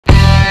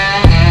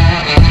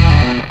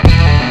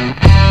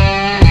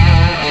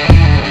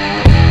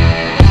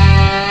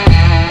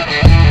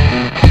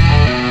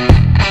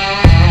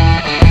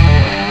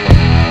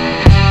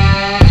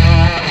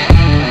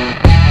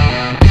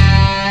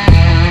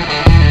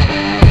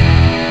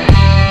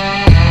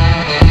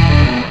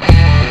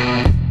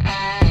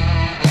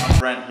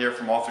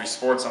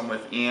Sports. I'm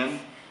with Ian,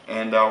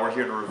 and we're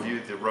here to review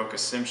the Roka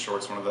Sim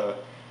shorts, one of the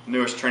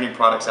newest training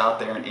products out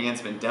there, and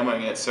Ian's been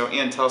demoing it. So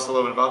Ian, tell us a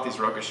little bit about these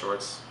Roka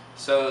shorts.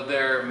 So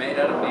they're made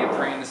out of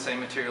neoprene, the same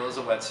material as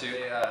a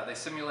wetsuit. They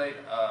simulate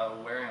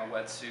wearing a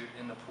wetsuit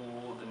in the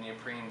pool. The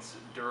neoprene's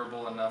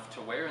durable enough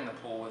to wear in the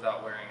pool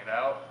without wearing it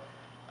out.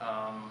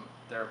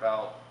 They're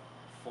about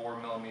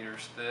 4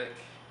 millimeters thick.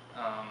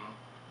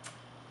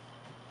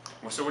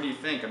 Well, so what do you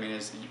think? I mean,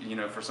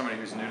 for somebody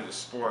who's new to the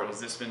sport, has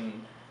this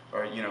been,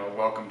 a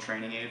welcome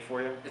training aid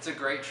for you? It's a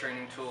great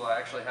training tool. I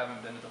actually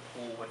haven't been to the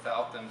pool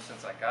without them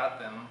since I got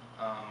them.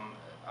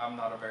 I'm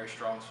not a very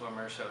strong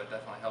swimmer, so it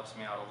definitely helps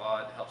me out a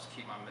lot. It helps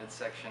keep my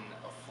midsection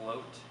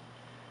afloat.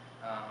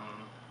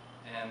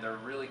 And they're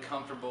really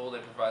comfortable. They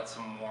provide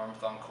some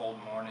warmth on cold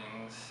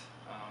mornings.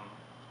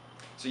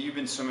 So you've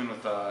been swimming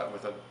with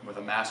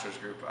a master's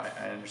group,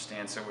 I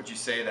understand. So would you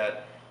say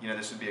that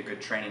this would be a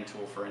good training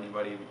tool for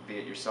anybody, be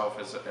it yourself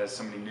as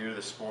somebody new to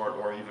the sport,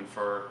 or even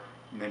for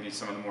maybe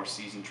some of the more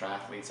seasoned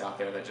triathletes out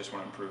there that just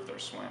want to improve their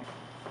swim?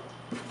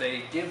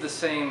 They give the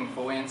same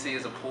buoyancy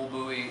as a pool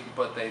buoy,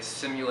 but they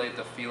simulate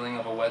the feeling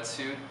of a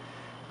wetsuit.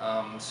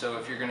 So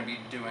if you're going to be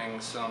doing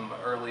some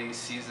early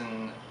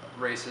season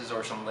races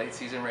or some late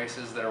season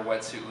races that are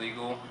wetsuit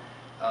legal,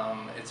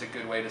 it's a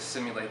good way to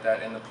simulate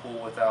that in the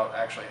pool without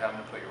actually having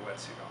to put your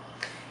wetsuit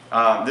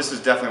on. This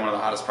is definitely one of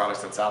the hottest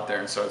products that's out there,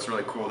 and so it's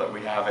really cool that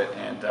we have it,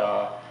 and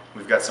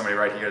we've got somebody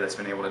right here that's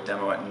been able to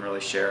demo it and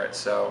really share it.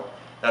 So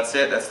that's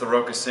it. That's the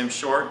Roka Sim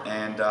short,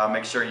 and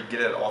make sure you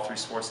get it at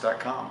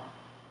all3sports.com.